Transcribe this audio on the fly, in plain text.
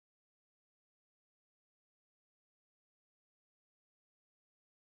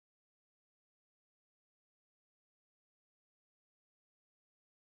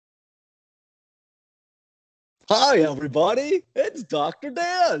Hi, everybody. It's Dr.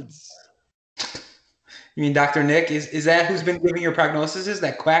 Dance. You mean Dr. Nick? Is that who's been giving your prognoses?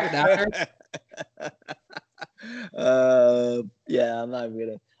 That quack doctor? Yeah, I'm not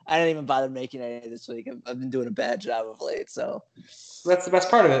gonna. I didn't even bother making any this week. I've been doing a bad job of late, so That's the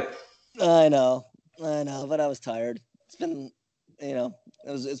best part of it. I know, but I was tired. It's been,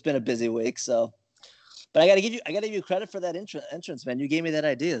 it's been a busy week, so. But I gotta give you credit for that entrance, man. You gave me that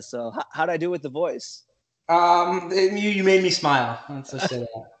idea. So how'd I do with the voice? You made me smile. Let's just say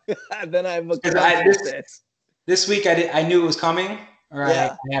that. Then I'm a this week I knew it was coming, or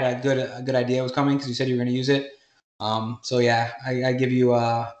Yeah. I had a good idea it was coming because you said you were going to use it. So yeah, I give you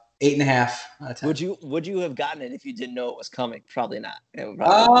 8.5 out of 10. Would you have gotten it if you didn't know it was coming? Probably not.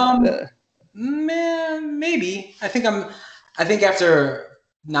 Man, maybe. I think after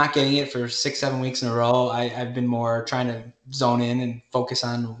not getting it for 6-7 weeks in a row, I've been more trying to zone in and focus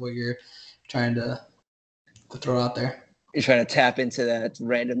on what you're trying to throw out there. You're trying to tap into that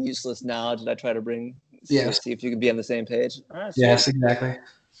random useless knowledge that I try to bring. See if you can be on the same page. Right, yes, exactly.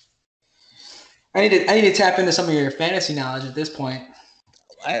 I need to tap into some of your fantasy knowledge at this point.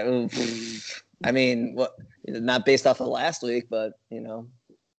 I mean, what? Not based off of last week, but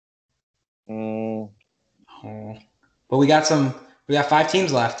But we got 5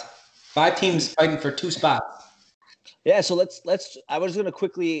 teams left. 5 teams fighting for 2 spots. Yeah, so let's. I wanted to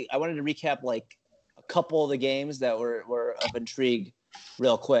recap like a couple of the games that were of intrigue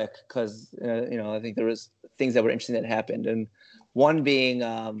real quick because I think there was things that were interesting that happened, and one being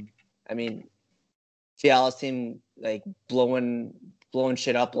Fiala's team like blowing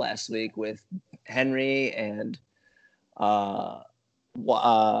shit up last week with Henry and Fuller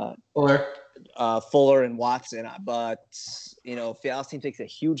and Watson, but Fiala's team takes a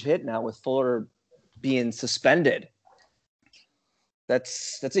huge hit now with Fuller being suspended.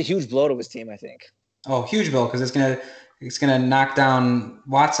 That's a huge blow to his team, I think. Oh, huge blow because it's gonna knock down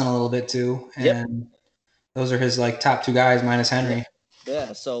Watson a little bit too, and those are his like top 2 guys minus Henry.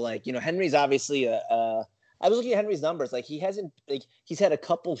 Yeah. So Henry's obviously I was looking at Henry's numbers. Like he's had a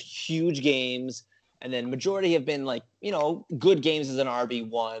couple huge games, and then majority have been good games as an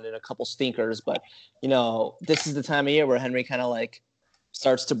RB1 and a couple stinkers. But this is the time of year where Henry kind of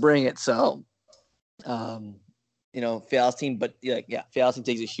starts to bring it. So. Fiala's team, but Fiala's team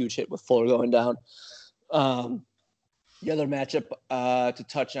takes a huge hit with Fuller going down. The other matchup to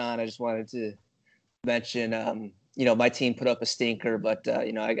touch on, I just wanted to mention, my team put up a stinker, but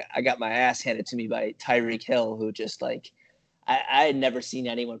I got my ass handed to me by Tyreek Hill, who just I had never seen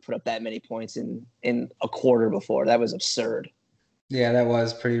anyone put up that many points in a quarter before. That was absurd. Yeah, that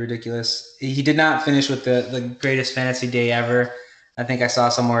was pretty ridiculous. He did not finish with the greatest fantasy day ever. I think I saw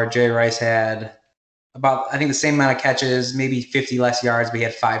somewhere Jerry Rice had about, I think, the same amount of catches, maybe 50 less yards, but he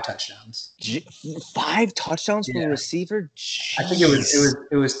had 5 touchdowns. 5 touchdowns from a receiver? Jeez. I think it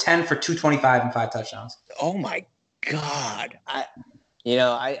was 10 for 225 and 5 touchdowns. Oh my God. I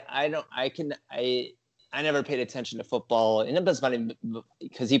never paid attention to football, and that's not even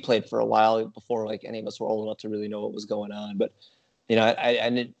because he played for a while before any of us were old enough to really know what was going on. But I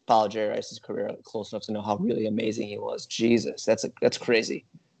didn't follow Jerry Rice's career close enough to know how really amazing he was. Jesus, that's crazy.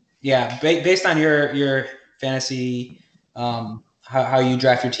 Yeah, based on your fantasy, how you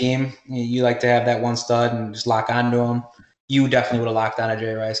draft your team, you like to have that one stud and just lock onto him. You definitely would have locked on to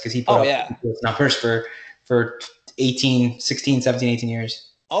Jerry Rice because he put up numbers for 18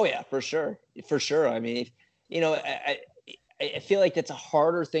 years. Oh yeah, for sure. I mean, I feel like that's a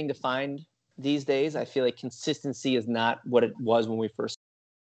harder thing to find these days. I feel like consistency is not what it was when we first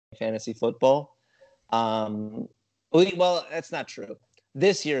started fantasy football. Well, that's not true.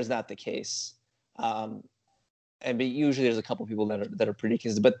 This year is not the case. But usually there's a couple people that are pretty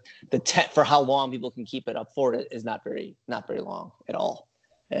consistent, but for how long people can keep it up for it is not very long at all.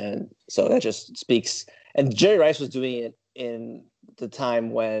 And so that just speaks. And Jerry Rice was doing it in the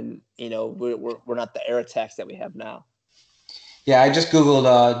time when we're not the air attacks that we have now. Yeah, I just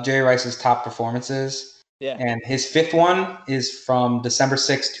googled Jerry Rice's top performances. Yeah, and his 5th one is from December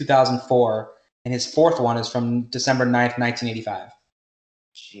 6, 2004, and his 4th one is from December 9th, 1985.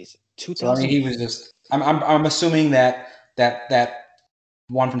 Jeez, 2000. So I mean, he was just. I'm assuming that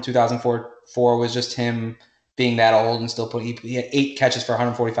one from 2004 was just him being that old and still he had 8 catches for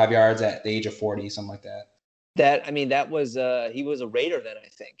 145 yards at the age of 40, something like that. That was he was a Raider then, I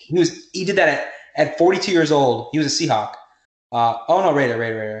think. He did that at 42 years old. He was a Seahawk.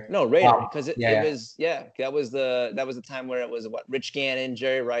 Raider. No, Raider, because that was the time where it was Rich Gannon,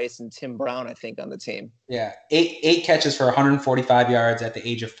 Jerry Rice, and Tim Brown, I think, on the team. Yeah, 8 catches for 145 yards at the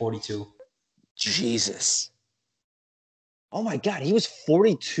age of 42. Jesus. Oh my God, he was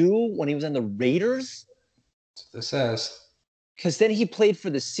 42 when he was on the Raiders? This says. Because then he played for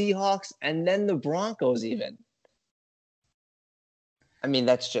the Seahawks and then the Broncos even. I mean,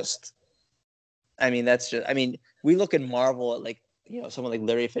 we look and marvel at, like, someone like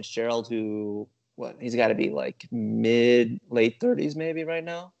Larry Fitzgerald, who, he's got to be like late 30s maybe right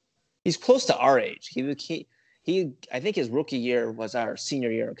now. He's close to our age. He I think his rookie year was our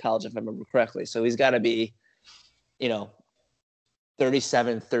senior year in college, if I remember correctly. So he's got to be,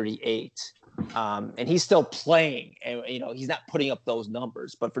 37, 38. And he's still playing, and he's not putting up those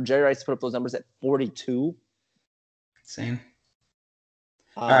numbers. But for Jerry Rice to put up those numbers at 42, insane.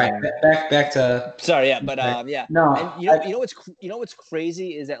 All right, back to. Sorry, yeah, but yeah. No, and what's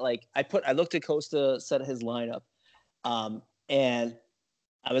crazy is that, like, I looked at Costa set his lineup, and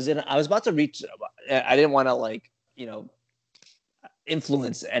I was about to reach. I didn't want to, like,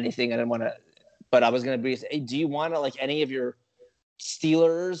 influence anything. I didn't want to, but I was going to be. Hey, do you want to, like, any of your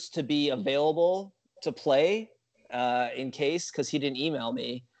Steelers to be available to play in case? Because he didn't email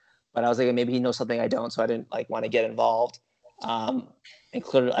me, but I was like, maybe he knows something I don't, so I didn't, like, want to get involved. And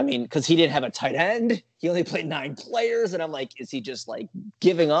clearly, I mean, because he didn't have a tight end, he only played 9 players, and I'm like, is he just, like,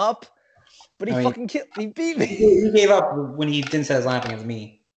 giving up? But he beat me. He gave up when he didn't set his lineup against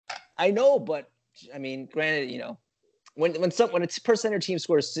me. I know, but I mean, granted, when a person on your team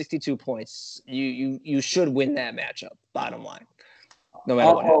scores 62 points, you should win that matchup. Bottom line, no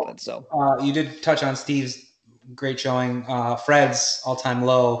matter what happens. So you did touch on Steve's great showing. Fred's all-time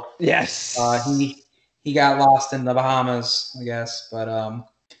low. Yes. He got lost in the Bahamas, I guess, but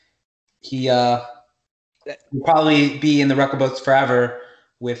he'll probably be in the record books forever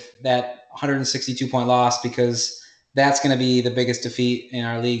with that 162-point loss, because that's going to be the biggest defeat in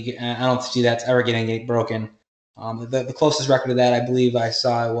our league, and I don't see that's ever going to get broken. The closest record to that, I believe I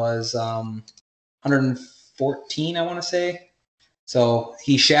saw, was 114, I want to say. So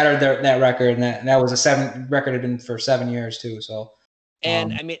he shattered that record, and that was a record had been for 7 years too. So,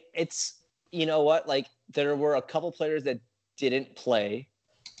 and I mean, it's, you know what? Like, there were a couple players that didn't play.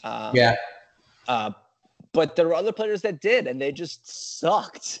 Yeah. But there were other players that did, and they just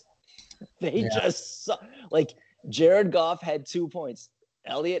sucked. Just sucked. Like, Jared Goff had 2 points.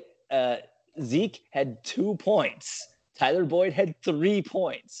 Zeke had 2 points. Tyler Boyd had 3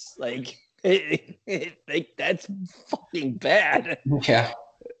 points. Like, that's fucking bad. Yeah.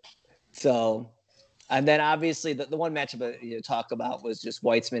 So, and then obviously the one matchup that you talk about was just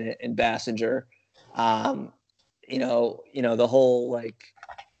Weitzman and Bassinger. The whole, like,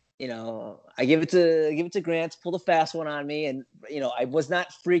 I give it to Grant to pull the fast one on me, and I was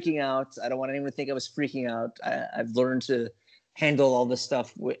not freaking out. I don't want anyone to think I was freaking out. I've learned to handle all this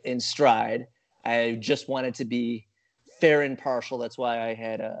stuff in stride. I just wanted to be fair and partial. That's why I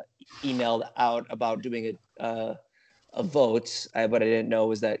had emailed out about doing a vote. What I didn't know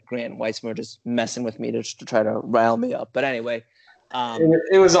was that Grant and Weitzman were just messing with me to try to rile me up. But anyway,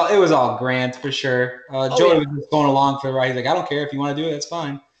 it was all Grant for sure. Joey was just going along for the ride. He's like, I don't care if you want to do it, it's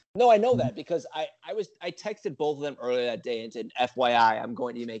fine. No, I know that, because I texted both of them earlier that day and said, FYI, I'm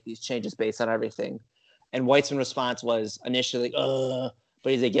going to make these changes based on everything. And Weitzman's response was initially, but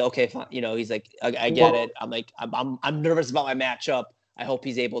he's like, yeah, okay, fine. He's like, I get it. I'm like, I'm nervous about my matchup. I hope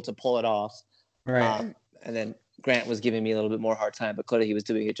he's able to pull it off. Right. And then Grant was giving me a little bit more hard time, but clearly he was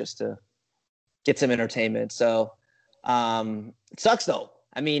doing it just to get some entertainment. So it sucks though.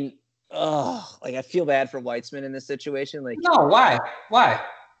 I mean, I feel bad for Weitzman in this situation. Like, no, why?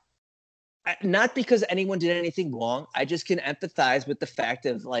 Not because anyone did anything wrong. I just can empathize with the fact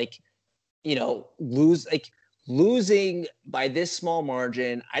of, like, losing by this small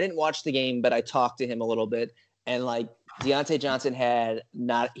margin. I didn't watch the game, but I talked to him a little bit, and, like, Deontay Johnson had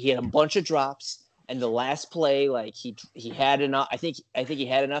a bunch of drops, and the last play, like, he had enough. I think he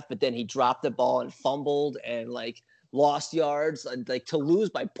had enough, but then he dropped the ball and fumbled and, like, lost yards, and, like, to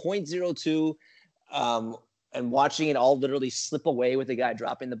lose by 0.02. And watching it all literally slip away with the guy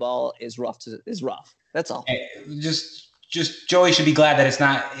dropping the ball is rough. That's all. Just Joey should be glad that it's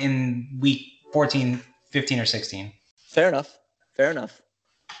not in week 14, 15, or 16. Fair enough.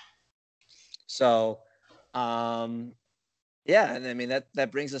 So, and I mean,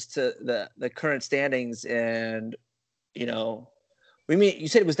 that brings us to the current standings, and you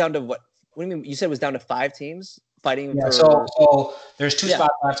said it was down to what? What do you mean? You said it was down to 5 teams fighting? Yeah. So there's 2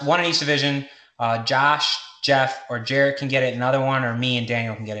 spots left, one in each division. Josh, Jeff, or Jarrett can get it in another one, or me and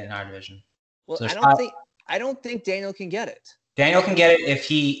Daniel can get it in our division. Well, so I don't think Daniel can get it. Daniel can get it if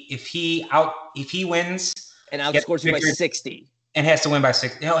he wins and outscores you by 60, and has to win by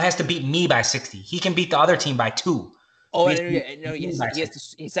 60. No, it has to beat me by 60. He can beat the other team by 2. Oh, he has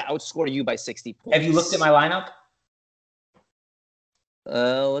to outscore you by 60 points. Have you looked at my lineup?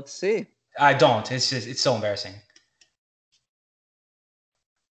 Let's see. I don't. It's so embarrassing.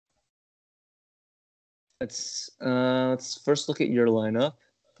 Let's first look at your lineup.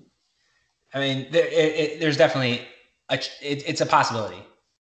 I mean, there's definitely it's a possibility.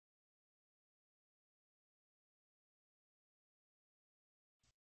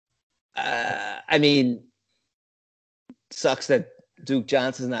 I mean, sucks that Duke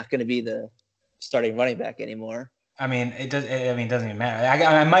Johnson's not going to be the starting running back anymore. I mean, it doesn't even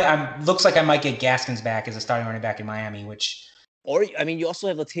matter. Looks like I might get Gaskins back as a starting running back in Miami, which. Or I mean, you also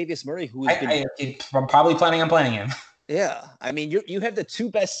have Latavius Murray, who I'm probably planning on playing him. Yeah, I mean, you have the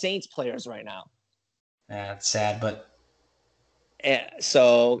two best Saints players right now. Yeah, it's sad, but.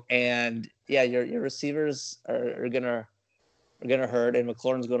 Your receivers are gonna hurt, and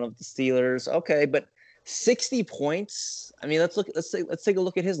McLaurin's going up the Steelers. Okay, but 60 points. I mean, let's take a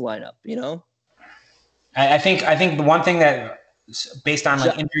look at his lineup. You know, I think the one thing that, based on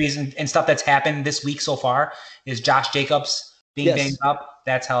like injuries and stuff that's happened this week so far, is Josh Jacobs being banged up.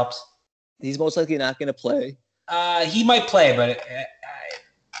 That's helped. He's most likely not going to play. He might play, but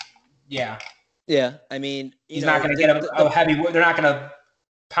yeah. Yeah, I mean, he's not going to get a heavy. They're not going to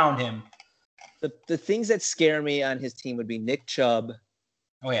pound him. The things that scare me on his team would be Nick Chubb.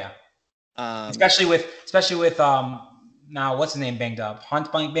 Oh yeah, especially with now what's his name banged up?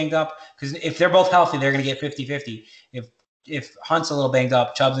 Hunt banged up, because if they're both healthy, they're going to get 50-50. If Hunt's a little banged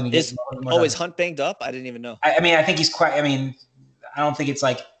up, Chubb's going to get more. Is Hunt banged up? I didn't even know. I mean, I think he's quite. I mean, I don't think it's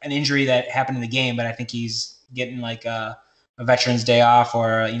like an injury that happened in the game, but I think he's getting like a Veterans Day off,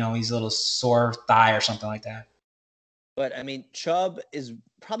 or he's a little sore thigh or something like that. But I mean, Chubb is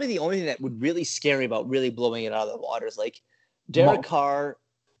probably the only thing that would really scare me about really blowing it out of the water. Is like Derek Carr,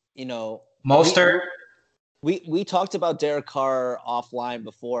 Mostert. We talked about Derek Carr offline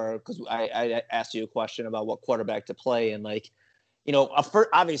before, because I asked you a question about what quarterback to play, and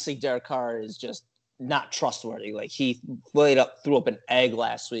obviously Derek Carr is just not trustworthy. Like, he threw up an egg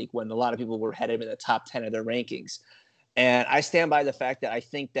last week when a lot of people were headed in the top 10 of their rankings. And I stand by the fact that I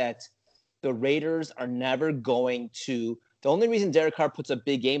think that the Raiders are never going to. The only reason Derek Carr puts up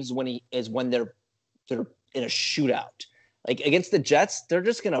big games is when they're in a shootout. Like against the Jets, they're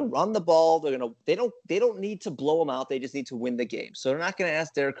just gonna run the ball. They don't need to blow them out. They just need to win the game. So they're not gonna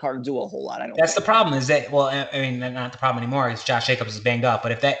ask Derek Carr to do a whole lot. That's the problem. Is that, well, I mean, not the problem anymore. Is Josh Jacobs is banged up,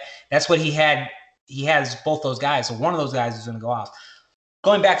 but if that's what he had. He has both those guys, so one of those guys is going to go off.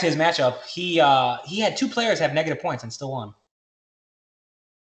 Going back to his matchup, he had two players have negative points and still won.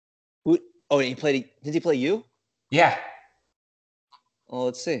 He played. Did he play you? Yeah. Well,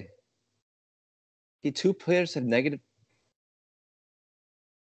 let's see. Two players have negative.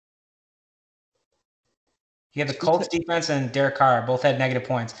 He had the Colts defense and Derek Carr both had negative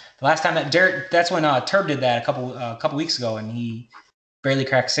points. The last time that's when Turb did that a couple weeks ago, and he barely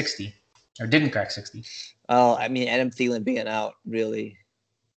cracked 60. Or didn't crack 60. Oh, I mean, Adam Thielen being out, really.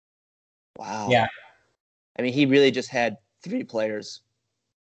 Wow. Yeah. I mean, he really just had three players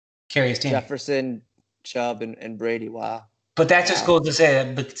carry his team: Jefferson, Chubb, and Brady. Wow. But that just goes to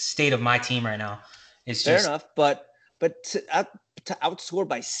say the state of my team right now. It's fair enough, but to outscore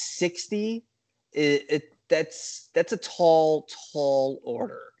by 60, that's a tall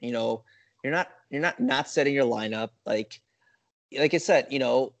order. You're not setting your lineup like I said.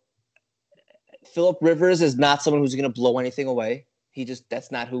 Phillip Rivers is not someone who's going to blow anything away.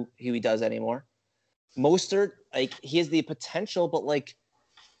 That's not who he does anymore. Mostert, he has the potential, but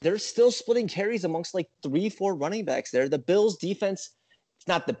they're still splitting carries amongst 3-4 running backs there. The Bills defense, it's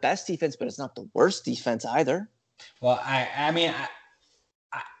not the best defense, but it's not the worst defense either. Well, I'm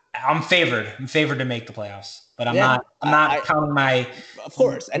favored. I'm favored to make the playoffs, but I'm not counting my. Of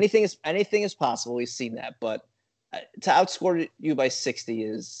course, anything is possible. We've seen that, but to outscore you by 60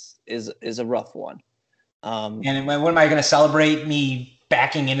 is a rough one. And when am I going to celebrate me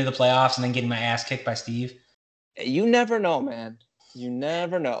backing into the playoffs and then getting my ass kicked by Steve? You never know, man. You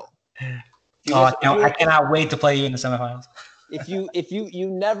never know. I cannot wait to play you in the semifinals. if you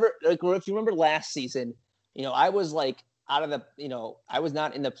never if you remember last season, I was out of the I was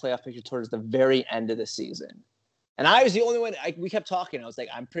not in the playoff picture towards the very end of the season. And I was the only one. We kept talking. I was like,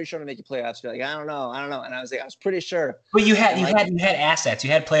 I'm pretty sure I'm gonna make the playoffs. You're like, I don't know. And I was like, I was pretty sure. But you had assets. You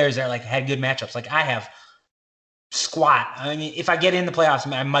had players that had good matchups. Like I have squat. I mean, if I get in the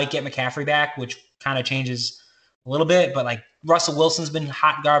playoffs, I might get McCaffrey back, which kind of changes a little bit. But Russell Wilson's been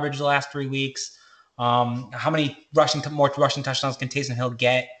hot garbage the last 3 weeks. How many more rushing touchdowns can Taysom Hill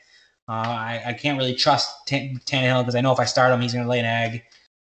get? I can't really trust Tannehill because I know if I start him, he's going to lay an egg.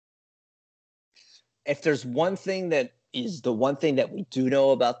 If there's one thing that is the one thing that we do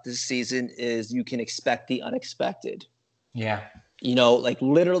know about this season is you can expect the unexpected. Yeah. like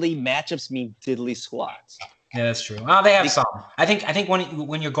literally matchups mean diddly squats. Yeah, that's true. Well, they have some. I think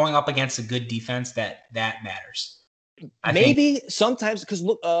when you're going up against a good defense, that matters. Maybe sometimes because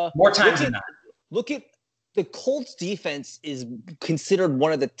look, more times than not. Look at the Colts defense is considered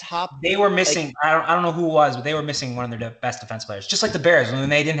one of the top. They were missing. I don't know who it was, but they were missing one of their best defense players, just like the Bears when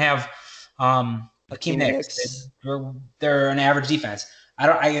they didn't have Akeem Nicks. They're an average defense.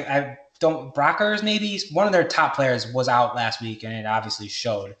 I don't. Brockers maybe one of their top players was out last week, and it obviously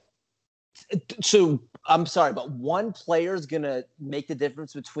showed. So I'm sorry, but one player is gonna make the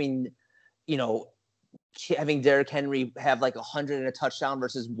difference between, having Derrick Henry have like 100 and a touchdown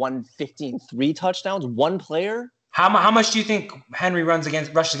versus 150 and 3 touchdowns. One player. How much do you think Henry rushes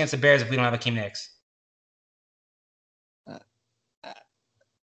against the Bears if we don't have Akeem Nicks?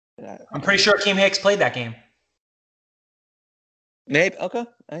 I'm pretty sure Akeem Hicks played that game. Maybe. Okay.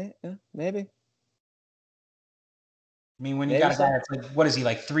 Maybe. I mean, when you got a guy that's like, what is he,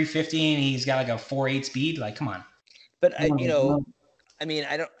 like 350 and he's got like a 4.8 speed? Like, come on. But I don't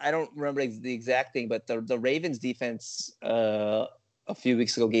remember the exact thing, but the Ravens defense a few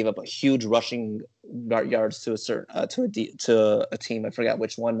weeks ago gave up a huge rushing yards to a team. I forgot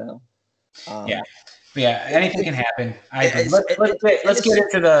which one now. Yeah. Anything can happen. I agree. Let's get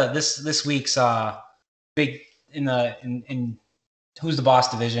into this week's big in who's the boss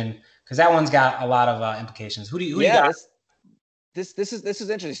division, because that one's got a lot of implications. Who do you got? This is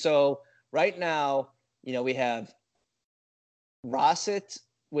interesting. So right now, we have Rossett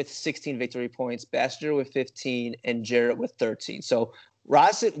with 16 victory points, Bassinger with 15, and Jarrett with 13. So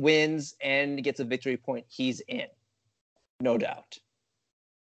Rossett wins and gets a victory point. He's in, no doubt.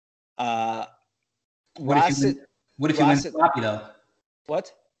 What if he wins sloppy though?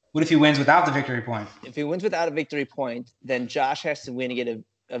 What? What if he wins without the victory point? If he wins without a victory point, then Josh has to win to get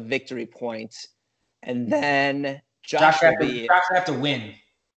a victory point, and then Josh will have to win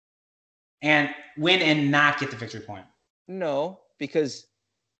and not get the victory point. No, because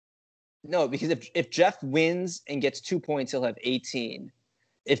if Jeff wins and gets 2 points, he'll have 18.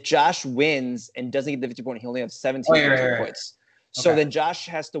 If Josh wins and doesn't get the victory point, he'll only have 17 victory points. Okay. So then Josh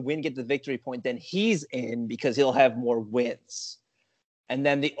has to win, get the victory point. Then he's in because he'll have more wins. And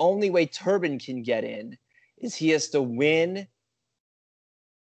then the only way Turbin can get in is he has to win,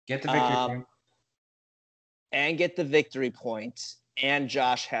 get the victory point, and get the victory point, and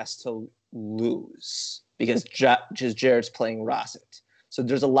Josh has to lose because Jarrett's playing Rossett. So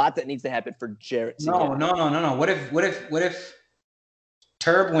there's a lot that needs to happen for Jarrett to No. What if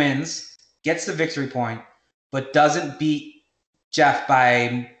Turb wins, gets the victory point, but doesn't beat Jeff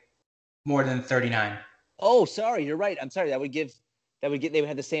by more than 39? Oh, sorry, you're right. I'm sorry. They would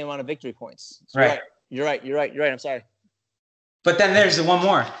have the same amount of victory points. So right. You're right. I'm sorry. But then there's the one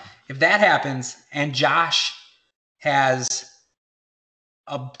more. If that happens and Josh has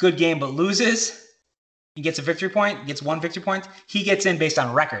a good game but loses, he gets a victory point, gets 1 victory point, he gets in based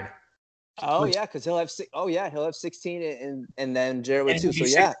on record. Oh, yeah, because he'll have 16 and then Jarrett would too. So,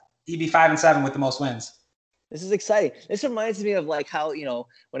 yeah. He'd be 5-7 with the most wins. This is exciting. This reminds me of like how,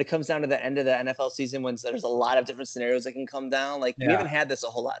 when it comes down to the end of the NFL season, when there's a lot of different scenarios that can come down, we haven't had this a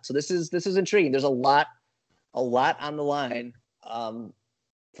whole lot. So this is intriguing. There's a lot on the line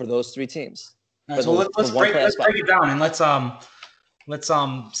for those 3 teams. All right, so let's break it down and let's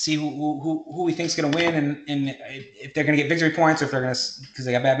see who we think is going to win and if they're going to get victory points or if they're going to, because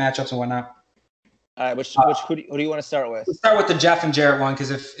they got bad matchups and whatnot. All right, who do you want to start with? Let's start with the Jeff and Jarrett one, because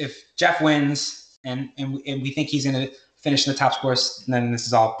if Jeff wins and we think he's going to finish in the top scores, then this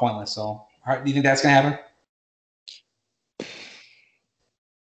is all pointless. So, do you think that's going to happen?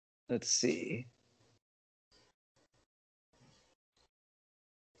 Let's see.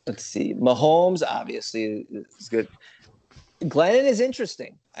 Mahomes obviously is good. Glennon is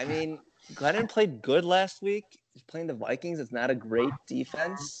interesting. I mean, Glennon played good last week. He's playing the Vikings. It's not a great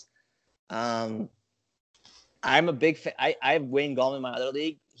defense. I'm a big fan. I have Wayne Gallman in my other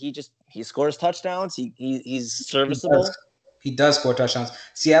league. He scores touchdowns. He's serviceable. He does score touchdowns.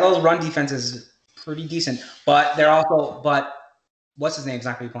 Seattle's run defense is pretty decent, but what's his name's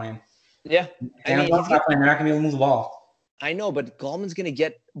not going to be playing. Yeah, I mean, he's not playing. They're not going to be able to move the ball. I know, but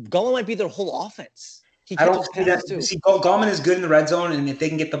Gallman might be their whole offense. I don't see that. See, Gallman is good in the red zone, and if they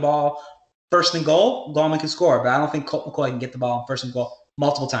can get the ball first and goal, Gallman can score. But I don't think Colt McCoy can get the ball first and goal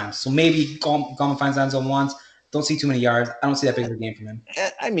multiple times. So maybe Gallman finds that zone once. Don't see too many yards. I don't see that big of a game from him.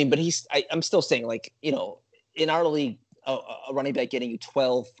 I mean, but I'm still saying, in our league, a running back getting you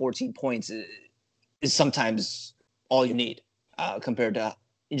 12, 14 points is sometimes all you need compared to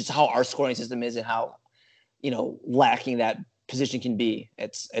just how our scoring system is and how, lacking that position can be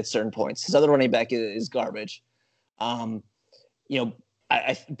at certain points. His other running back is garbage.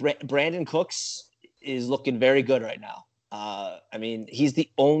 Brandon Cooks is looking very good right now. I mean, he's the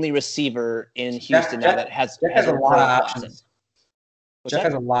only receiver in Houston now that has a lot of options. Jeff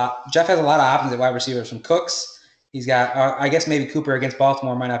has a lot of options at wide receivers from Cooks. He's got, I guess maybe Cooper against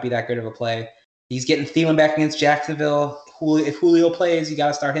Baltimore might not be that great of a play. He's getting Thielen back against Jacksonville. If Julio plays, you got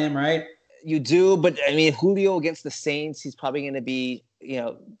to start him, right? You do, but I mean, Julio against the Saints, he's probably going to be,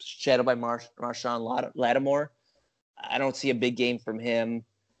 shadowed by Marshawn Lattimore. I don't see a big game from him.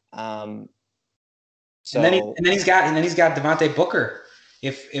 And then he's got Devontae Booker.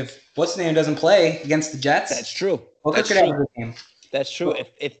 If what's the name doesn't play against the Jets, that's true. Booker could have a good game. That's true.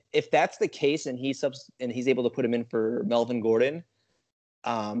 If that's the case, and he's able to put him in for Melvin Gordon,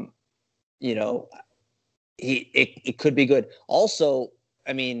 it could be good. Also,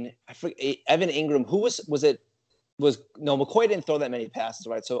 I mean, I forget, Evan Ingram. Who was McCoy didn't throw that many passes,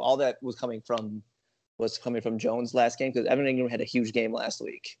 right? So all that was coming from Jones last game, because Evan Ingram had a huge game last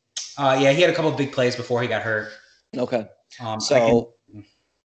week. Yeah, he had a couple of big plays before he got hurt. Okay.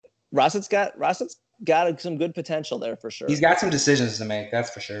 Rossett's got some good potential there for sure. He's got some decisions to make, that's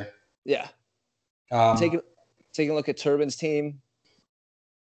for sure. Yeah. Taking a look at Turbin's team.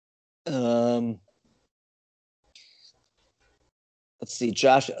 Let's see,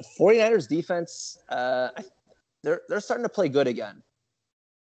 Josh. 49ers defense. They're starting to play good again.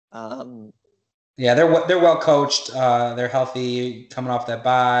 Yeah, they're well coached. They're healthy, coming off that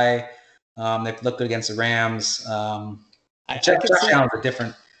bye. They've looked good against the Rams. Josh Allen's a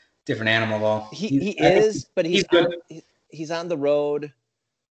different animal, though. He is, but he's on the road,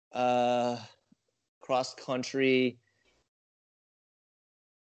 cross country.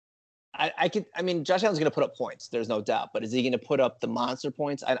 I mean, Josh Allen's going to put up points. There's no doubt, but is he going to put up the monster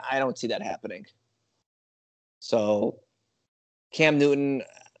points? I don't see that happening. So, Cam Newton,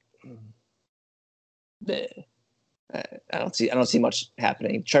 I don't see much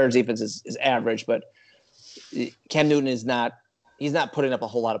happening. Chargers defense is average, but Cam Newton is not. He's not putting up a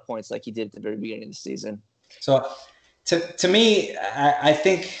whole lot of points like he did at the very beginning of the season. So, to me, I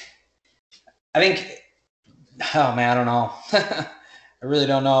think. Oh man, I don't know. I really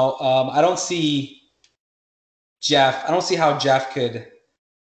don't know. I don't see Jeff. I don't see how Jeff could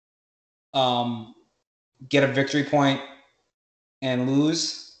get a victory point and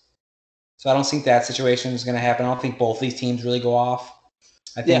lose. So I don't think that situation is going to happen. I don't think both these teams really go off.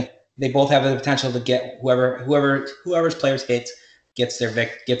 I think they both have the potential to get whoever's players hits gets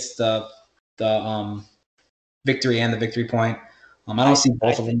the victory and the victory point. I don't see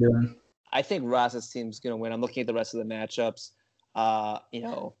both of them doing. I think Ross's team's going to win. I'm looking at the rest of the matchups.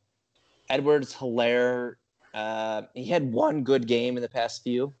 Edwards, Hilaire, he had one good game in the past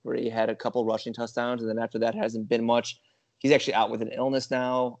few where he had a couple rushing touchdowns, and then after that hasn't been much. He's actually out with an illness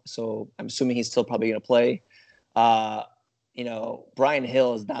now, so I'm assuming he's still probably going to play. Brian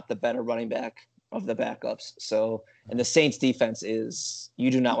Hill is not the better running back of the backups. So, and the Saints defense you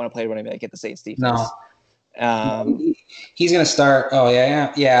do not want to play running back at the Saints defense. No. He's going to start. Oh,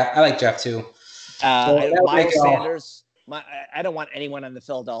 yeah. I like Jeff too. Miles Sanders. I don't want anyone on the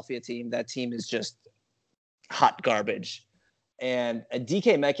Philadelphia team. That team is just hot garbage. And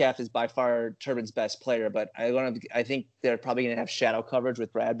DK Metcalf is by far Turbin's best player, but I think they're probably going to have shadow coverage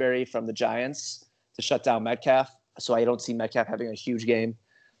with Bradbury from the Giants to shut down Metcalf. So I don't see Metcalf having a huge game.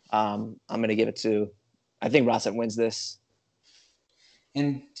 I'm going to give it to – I think Rossett wins this.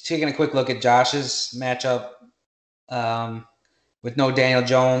 And taking a quick look at Josh's matchup with no Daniel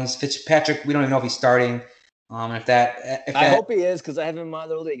Jones. Fitzpatrick, we don't even know if he's starting. I hope he is, because I have him in my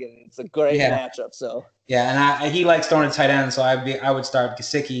other league, and it's a great matchup. So yeah, and he likes throwing a tight end, so I would start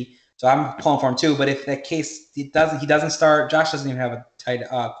Gesicki. So I'm pulling for him too. But if that case he doesn't start. Josh doesn't even have a tight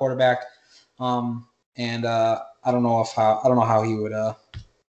quarterback, and I don't know how he would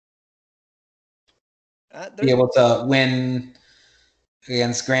be able to win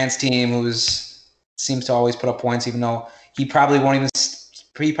against Grant's team, who seems to always put up points, even though he probably won't even.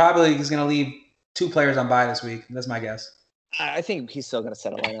 He probably is going to leave 2 players on bye this week. That's my guess. I think he's still going to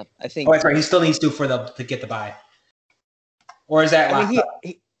set a lineup. I think. Oh, that's right. He still needs to to get the bye. Or is that locked up?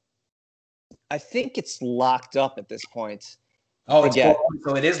 I think it's locked up at this point. Oh,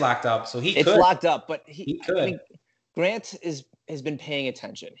 so it is locked up. So he could. It's locked up, but he could. I mean, Grant has been paying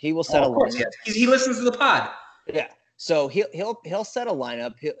attention. He will set a lineup. He listens to the pod. Yeah. So he'll set a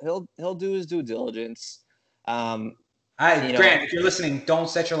lineup. He'll do his due diligence. Grant, if you're listening, don't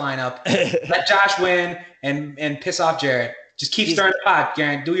set your lineup. Let Josh win and piss off Jarrett. Just keep stirring the pot,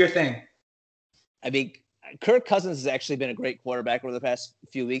 Grant. Do your thing. I mean, Kirk Cousins has actually been a great quarterback over the past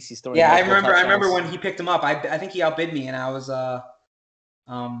few weeks. He's throwing. Yeah, I remember when he picked him up. I think he outbid me, and I was a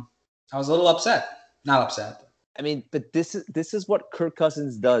little upset. Not upset. I mean, but this is what Kirk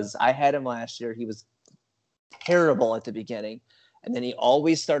Cousins does. I had him last year. He was terrible at the beginning, and then he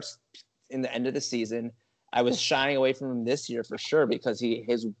always starts in the end of the season. I was shying away from him this year for sure because he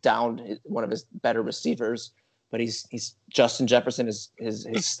has downed one of his better receivers, but he's Justin Jefferson has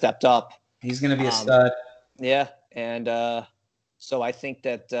stepped up. He's going to be a stud. Yeah, and so I think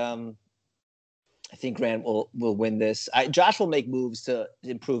that I think Grant will win this. Josh will make moves to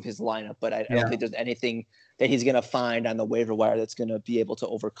improve his lineup, but I don't think there's anything that he's going to find on the waiver wire that's going to be able to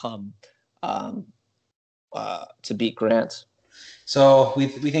overcome to beat Grant. So we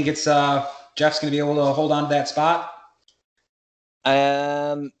think it's Jeff's going to be able to hold on to that spot.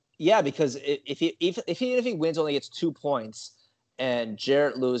 Yeah, because if he wins, only gets 2 points, and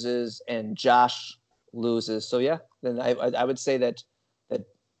Jarrett loses and Josh loses. So yeah, then I would say that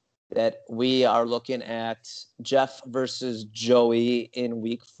we are looking at Jeff versus Joey in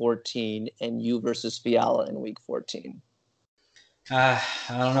week 14 and you versus Fiala in week 14. I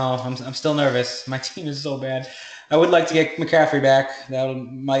don't know. I'm still nervous. My team is so bad. I would like to get McCaffrey back. That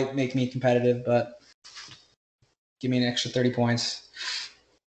might make me competitive, but give me an extra 30 points.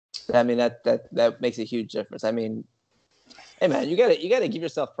 I mean, that makes a huge difference. I mean, hey man, you gotta give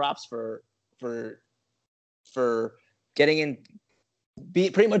yourself props for getting in,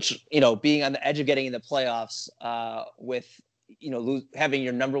 pretty much, being on the edge of getting in the playoffs with having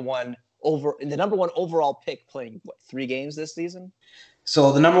your number one overall pick playing 3 games this season.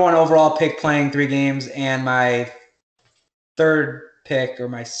 So the number 1 overall pick playing 3 games, and my 3rd pick or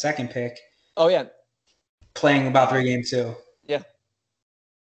my 2nd pick. Oh yeah, playing about 3 games too. Yeah.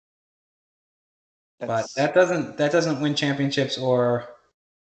 But that doesn't win championships or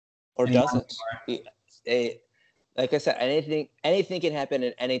doesn't. Like I said, anything can happen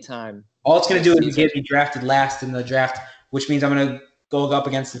at any time. All it's going to do is get me drafted last in the draft, which means I'm going to go up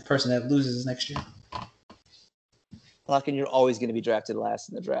against the person that loses next year. Larkin, you're always going to be drafted last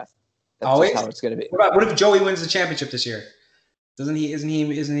in the draft. That's always? Just how it's going to be. What if Joey wins the championship this year? Isn't he?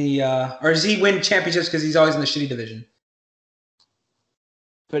 Or does he win championships because he's always in the shitty division?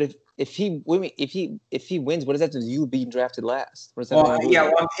 But if he wins, what does that do? You being drafted last? What does that well,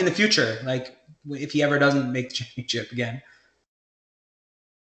 in the future, like if he ever doesn't make the championship again.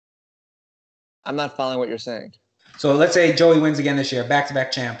 I'm not following what you're saying. So let's say Joey wins again this year,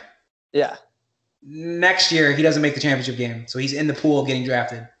 back-to-back champ. Yeah. Next year, he doesn't make the championship game, so he's in the pool getting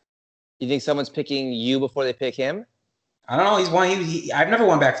drafted. You think someone's picking you before they pick him? I don't know. He's won. I've never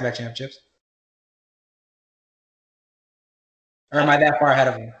won back-to-back championships. Or am I that far ahead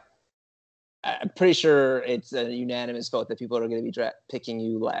of him? I'm pretty sure it's a unanimous vote that people are going to be picking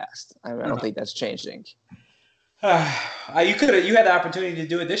you last. I don't think that's changing. You had the opportunity to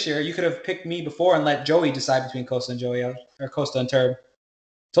do it this year. You could have picked me before and let Joey decide between Costa and Joey, or Costa and Turb.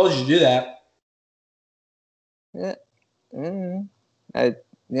 Told you to do that. Yeah.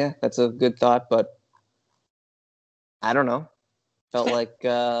 That's a good thought, but I don't know. Felt like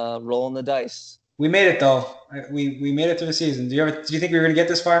rolling the dice. We made it though. We made it through the season. Do you think we were going to get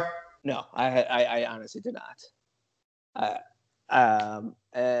this far? No, I honestly did not.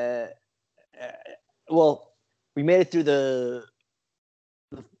 Well, we made it through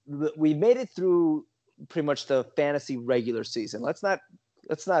we made it through pretty much the fantasy regular season. Let's not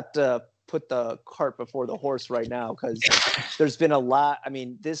put the cart before the horse right now, because there's been a lot. I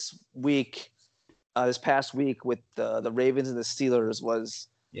mean, this past week with the Ravens and the Steelers was,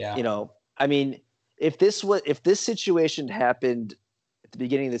 I mean, if this situation happened at the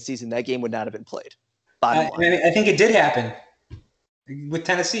beginning of the season, that game would not have been played. I think it did happen with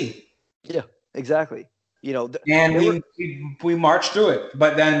Tennessee. Yeah, exactly. And we marched through it,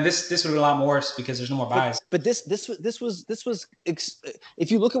 but then this would have been a lot more worse because there's no more buys. But this was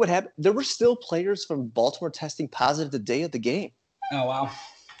if you look at what happened, there were still players from Baltimore testing positive the day of the game. Oh wow!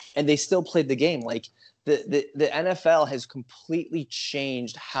 And they still played the game. Like the NFL has completely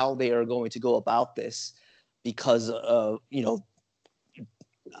changed how they are going to go about this because of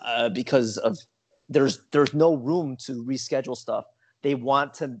there's no room to reschedule stuff. They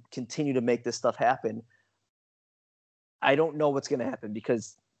want to continue to make this stuff happen. I don't know what's going to happen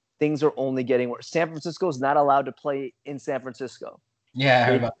because things are only getting worse. San Francisco is not allowed to play in San Francisco. Yeah, I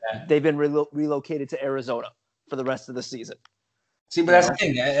heard about that. They've been relocated to Arizona for the rest of the season. See, but that's the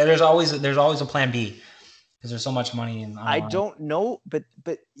thing. There's always a plan B because there's so much money in. I don't know, but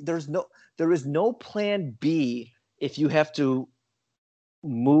there is no plan B if you have to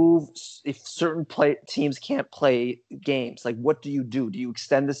move, if certain teams can't play games. Like, what do? Do you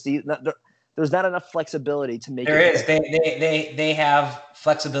extend the season? There's not enough flexibility to make. There is. They have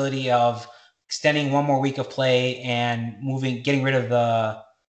flexibility of extending one more week of play and getting rid of the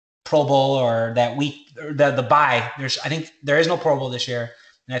Pro Bowl or that week, or the bye. I think there is no Pro Bowl this year,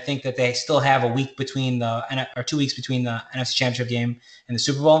 and I think that they still have a week between or 2 weeks between the NFC Championship game and the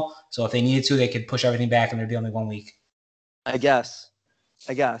Super Bowl. So if they needed to, they could push everything back, and there'd be only 1 week. I guess,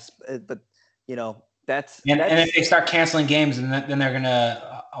 but that's and if they start canceling games, then they're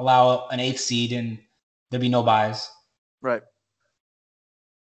gonna allow an 8th seed, and there'll be no buys. Right.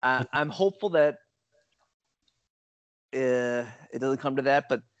 I'm hopeful that it doesn't come to that,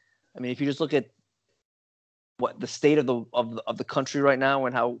 but I mean, if you just look at what the state of the country right now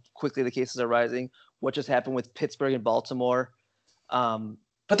and how quickly the cases are rising, what just happened with Pittsburgh and Baltimore.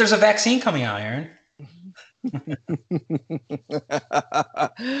 But there's a vaccine coming out, Aaron.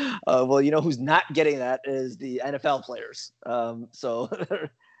 Well, who's not getting that is the NFL players. So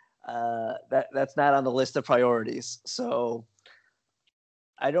that's not on the list of priorities. So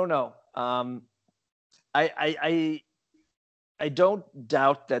I don't know. I don't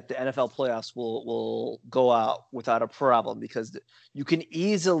doubt that the NFL playoffs will go out without a problem, because you can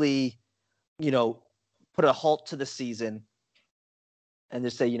easily, put a halt to the season and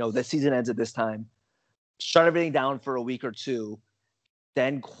just say, the season ends at this time, shut everything down for a week or two,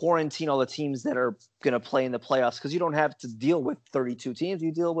 then quarantine all the teams that are going to play in the playoffs, because you don't have to deal with 32 teams.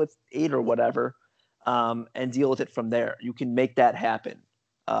 You deal with 8 or whatever, and deal with it from there. You can make that happen.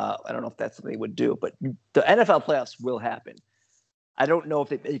 I don't know if that's something they would do, but the NFL playoffs will happen. I don't know if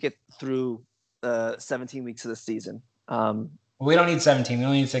they make it through 17 weeks of the season. We don't need 17. We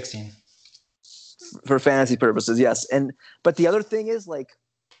only need 16. For fantasy purposes, yes. But the other thing is,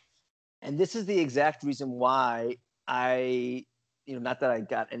 and this is the exact reason why I, not that I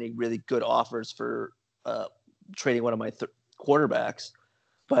got any really good offers for trading one of my quarterbacks,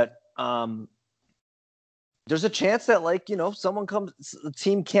 but there's a chance that someone comes, the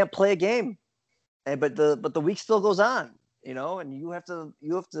team can't play a game, but the week still goes on, and you have to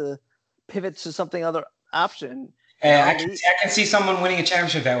pivot to something other option. I can see someone winning a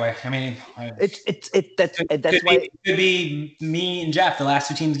championship that way. I mean, that's why it could be me and Jeff, the last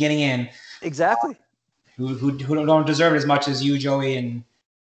 2 teams getting in. Exactly. Who don't deserve it as much as you, Joey, and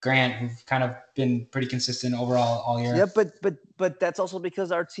Grant, who've kind of been pretty consistent overall all year. Yeah, but that's also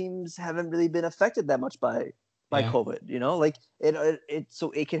because our teams haven't really been affected that much by COVID.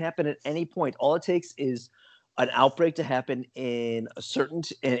 So it can happen at any point. All it takes is an outbreak to happen in a certain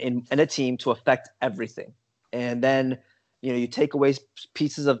in a team to affect everything. And then, you take away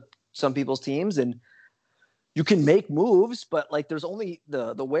pieces of some people's teams and you can make moves, but there's only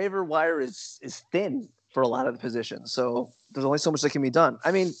the waiver wire is thin for a lot of the positions. So there's only so much that can be done.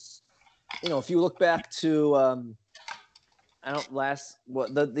 I mean, if you look back to,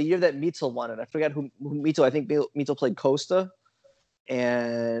 the year that Mito won it, I forgot who Mito, I think Mito played Costa,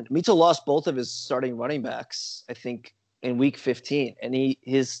 and Mito lost both of his starting running backs, I think, in week 15. And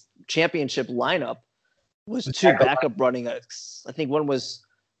his championship lineup was 2 backup running backs. I think one was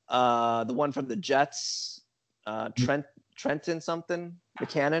the one from the Jets, Trenton something, the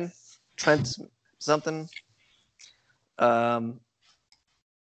Cannon, Trent something, and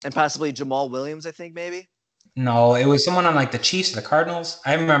possibly Jamal Williams, I think, maybe. No, it was someone on the Chiefs or the Cardinals.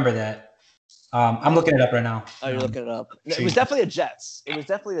 I remember that. I'm looking it up right now. Oh, you're looking it up. It was definitely the Jets. It was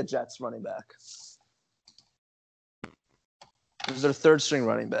definitely the Jets running back. It was their 3rd string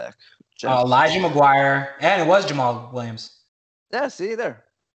running back. Elijah McGuire, and it was Jamal Williams. Yeah, see there.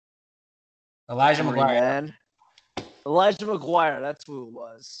 Elijah McGuire. Elijah McGuire, that's who it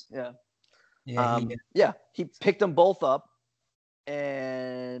was. Yeah. He picked them both up,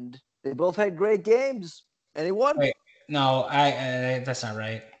 and they both had great games, and he won. Wait, no, that's not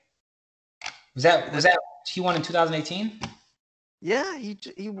right. Was that he won in 2018? Yeah,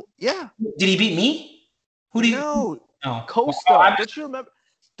 yeah. Did he beat me? Who do you? No, Costa. Don't you remember?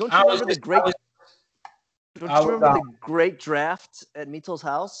 Don't you remember the great draft at Mito's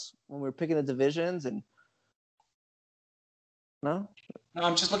house when we were picking the divisions? And no,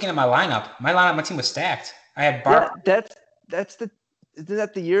 I'm just looking at my lineup. My team was stacked. I had isn't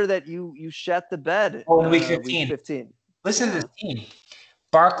that the year that you shat the bed? In week 15. Listen to this team: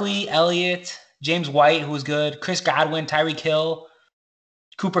 Barkley, Elliott, James White, who was good, Chris Godwin, Tyreek Hill,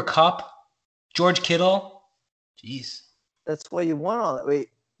 Cooper Kupp, George Kittle. Jeez. That's why you won all that. Wait,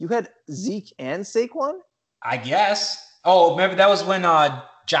 you had Zeke and Saquon? I guess. Oh, remember that was when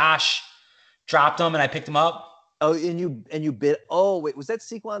Josh dropped him and I picked him up. Oh, and you bid. Oh, wait, was that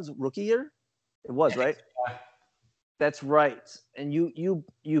Saquon's rookie year? It was, right? Yeah. That's right. And you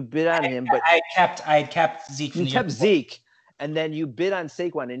bid on him, but I had kept Zeke. You kept Zeke, and then you bid on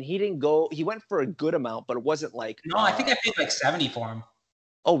Saquon, and he didn't go. He went for a good amount, but it wasn't No, I think I paid 70 for him.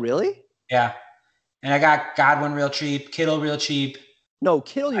 Oh, really? Yeah. And I got Godwin real cheap, Kittle real cheap, No,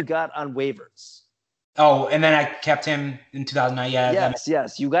 Kittle you got on waivers. Oh, and then I kept him in 2009. Yeah.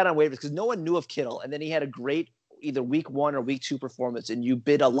 Yes. You got on waivers because no one knew of Kittle, and then he had a great either week 1 or week 2 performance, and you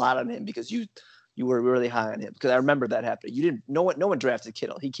bid a lot on him because you were really high on him. Because I remember that happening. You didn't. No one drafted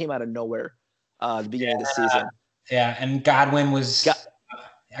Kittle. He came out of nowhere the beginning of the season. Yeah, and Godwin was.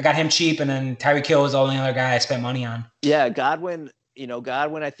 I got him cheap, and then Tyreek Hill was the only other guy I spent money on. Yeah, Godwin.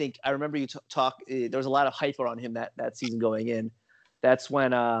 Godwin. I think I remember you talk. There was a lot of hype around him that season going in. That's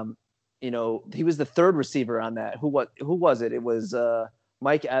when he was the third receiver on that. Who was it? It was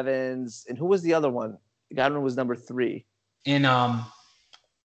Mike Evans, and who was the other one? Godwin was number 3. In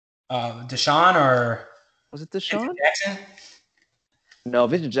Deshaun or was it Deshaun? Jackson? No,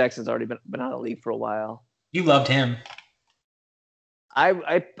 Vincent Jackson's already been out of the league for a while. You loved him.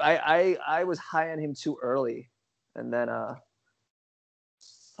 I was high on him too early, and then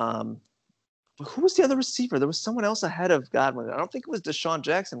who was the other receiver? There was someone else ahead of Godwin. I don't think it was Deshaun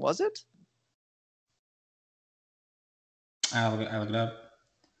Jackson, was it? I'll look it up.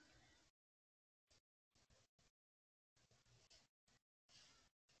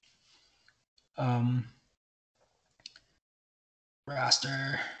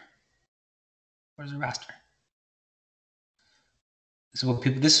 Roster. Where's the roster?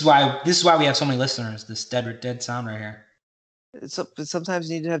 This is why we have so many listeners. This dead sound right here. Sometimes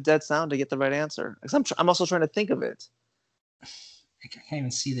you need to have dead sound to get the right answer. I'm also trying to think of it. I can't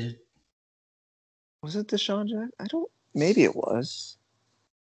even see the. Was it Deshaun Jackson? Maybe it was.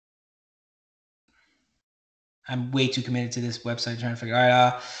 I'm way too committed to this website trying to figure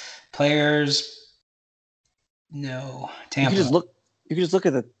out players. No, Tampa. You could just look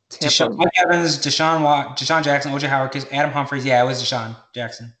at the Tampa. Mike Evans, Deshaun Jackson, O.J. Howard, Adam Humphries. Yeah, it was Deshaun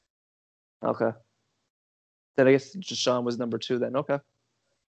Jackson. Okay. Then I guess Deshaun was number 2 then. Okay.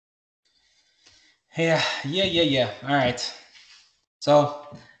 Yeah. All right. So,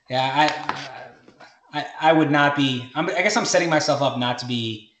 yeah, I would not be. I guess I'm setting myself up not to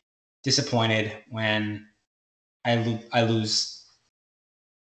be disappointed when I lose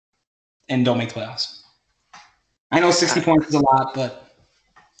and don't make the playoffs. I know 60 points is a lot, but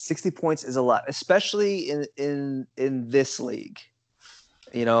 60 points is a lot, especially in this league.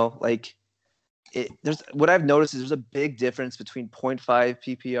 What I've noticed is there's a big difference between 0.5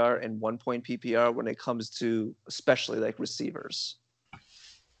 PPR and 1 point PPR when it comes to especially like receivers.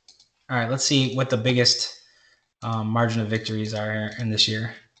 All right, let's see what the biggest margin of victories are in this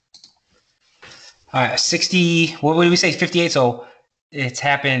year. All right, 60. What would we say? 58. So it's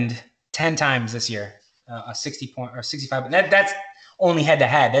happened 10 times this year. A 60 point or 65. But that's only head to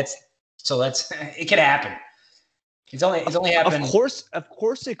head. It could happen. It's only happened. Of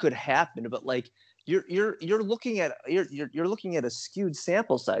course, it could happen. But like you're looking at a skewed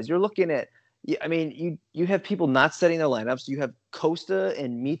sample size. You're looking at. I mean, you have people not setting their lineups. You have Costa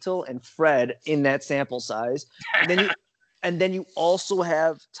and Meetle and Fred in that sample size, and then you also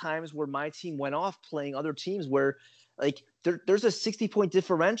have times where my team went off playing other teams where, like, there's a 60-point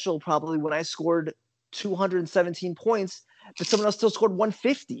differential probably when I scored 217 points, but someone else still scored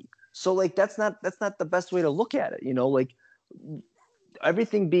 150. So like that's not the best way to look at it. Like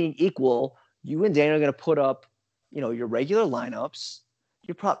everything being equal, you and Dan are going to put up, your regular lineups.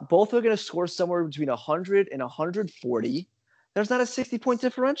 Both are going to score somewhere between 100 and 140. There's not a 60-point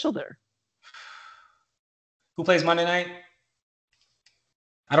differential there. Who plays Monday night?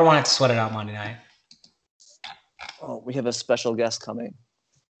 I don't want to sweat it out Monday night. Oh, we have a special guest coming.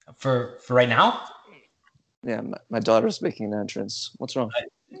 For right now? Yeah, my daughter's making an entrance. What's wrong?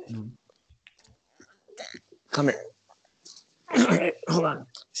 Come here. Hold on.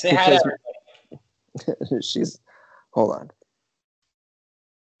 Say hi to her. Hold on.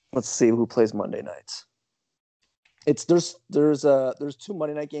 Let's see who plays Monday nights. There's 2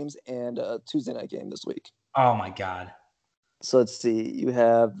 Monday night games and a Tuesday night game this week. Oh my God. So let's see. You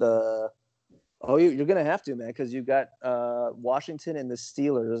have you're gonna have to, man, because you got Washington and the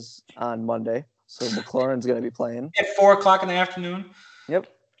Steelers on Monday. So McLaurin's gonna be playing at 4:00 in the afternoon. Yep.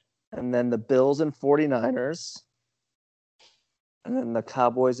 And then the Bills and 49ers. And then the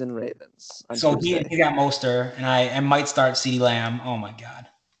Cowboys and Ravens. So he got Mostert, and I might start CeeDee Lamb. Oh my God.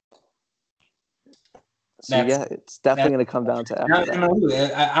 So yeah, it's definitely going to come down to after that.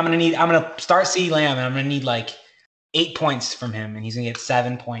 I'm going to start CeeDee Lamb, and I'm going to need like 8 points from him, and he's going to get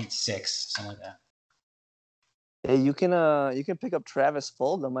 7.6, something like that. Hey, you can pick up Travis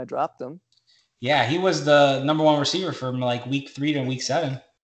Fulgham. I dropped him. Yeah, he was the number 1 receiver from like week 3 to week 7.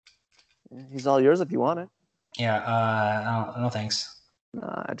 He's all yours if you want it. Yeah, no thanks.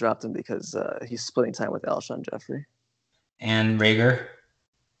 I dropped him because he's splitting time with Alshon Jeffrey. And Rager.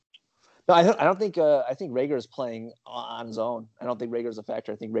 No, I don't think. I think Rager is playing on his own. I don't think Rager's a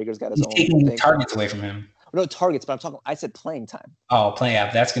factor. I think Rager's got his own. He's taking targets away from him. No targets, but I'm talking. I said playing time. Oh, playing. Yeah,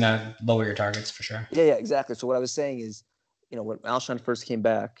 that's gonna lower your targets for sure. Yeah, exactly. So what I was saying is, when Alshon first came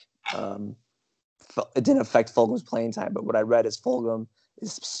back, it didn't affect Fulgham's playing time. But what I read is Fulgham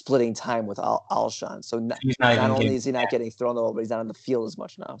is splitting time with Alshon. So not only is he not getting thrown the ball, but he's not on the field as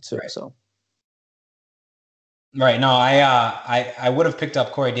much now too. Right. So. Right. No, I would have picked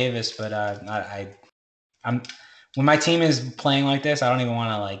up Corey Davis, but I'm when my team is playing like this, I don't even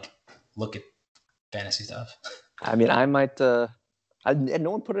want to like look at fantasy stuff. I mean, I might. No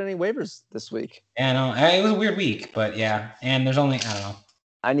one put in any waivers this week. Yeah, no, it was a weird week, but yeah, and there's only I don't know.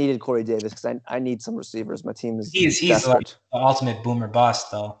 I needed Corey Davis because I need some receivers. My team is he's like the ultimate boomer bust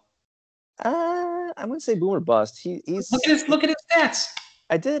though. I wouldn't say boomer bust. He's look at his stats.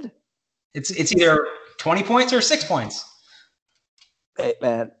 I did. It's either 20 points or 6 points. Hey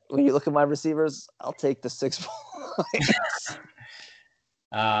man, when you look at my receivers, I'll take the 6 points.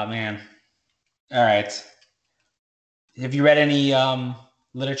 Man. All right. Have you read any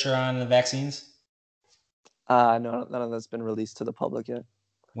literature on the vaccines? No, none of that's been released to the public yet.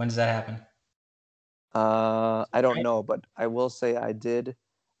 When does that happen? I don't know, but I will say I did.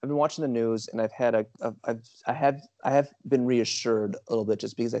 I've been watching the news, and I have been reassured a little bit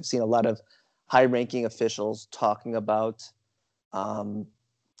just because I've seen a lot of high-ranking officials talking about the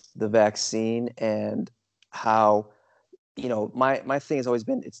vaccine and how my thing has always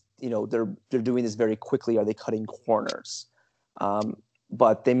been it's they're doing this very quickly. Are they cutting corners?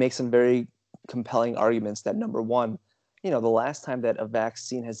 But they make some very compelling arguments that number one, the last time that a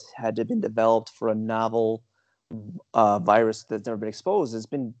vaccine has had to been developed for a novel virus that's never been exposed has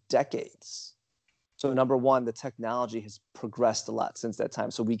been decades. So number one, the technology has progressed a lot since that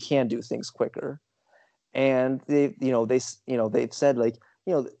time, so we can do things quicker. And they've said like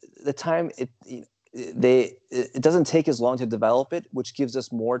the time it doesn't take as long to develop it, which gives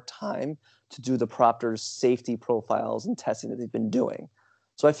us more time to do the proper safety profiles and testing that they've been doing.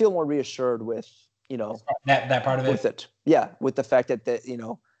 So I feel more reassured with that part of it. With it, yeah, with the fact that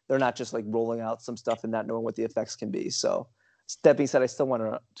they're not just like rolling out some stuff and not knowing what the effects can be. So that being said, I still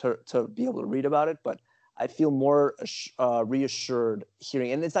want to be able to read about it, but I feel more reassured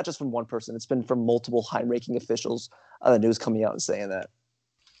hearing, and it's not just from one person; it's been from multiple high-ranking officials on the news coming out and saying that.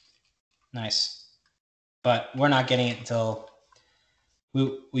 Nice, but we're not getting it until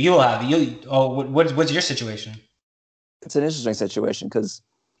you'll have you. Oh, what's your situation? It's an interesting situation because,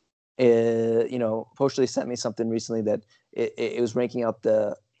 Poshly sent me something recently that it was ranking out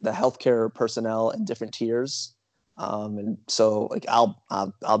the healthcare personnel in different tiers, and so like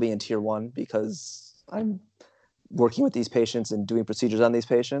I'll be in tier 1 because I'm working with these patients and doing procedures on these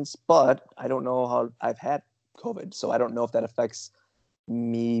patients, but I don't know how I've had COVID, so I don't know if that affects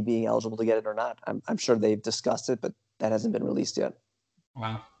me being eligible to get it or not. I'm sure they've discussed it, but that hasn't been released yet.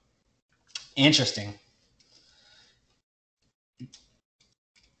 Wow, interesting.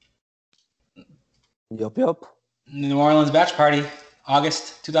 Yep. New Orleans Batch Party,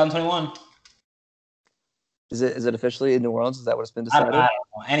 August 2021. Is it officially in New Orleans? Is that what it's been decided? I don't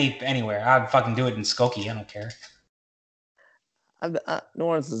know. Anywhere. I'd fucking do it in Skokie. I don't care. New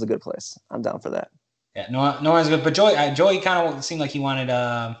Orleans is a good place. I'm down for that. Yeah, New Orleans is good. But Joey kind of seemed like he wanted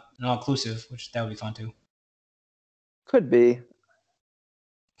an all-inclusive, which that would be fun too. Could be.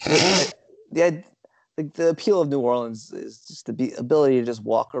 The appeal of New Orleans is just the ability to just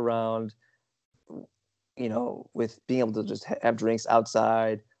walk around, with being able to just have drinks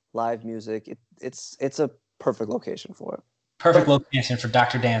outside, live music. It's a perfect location for it. Perfect location for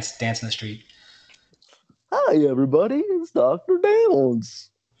Dr. Dance in the street. Hi, everybody. It's Dr.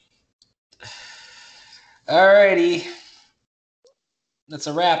 Dance. Alrighty. That's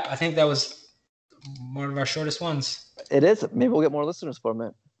a wrap. I think that was one of our shortest ones. It is. Maybe we'll get more listeners for a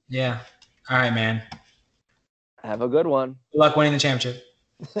minute. Yeah. All right, man. Have a good one. Good luck winning the championship.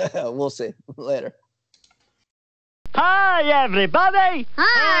 We'll see. Later. Hi, everybody.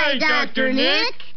 Hi, Dr. Nick.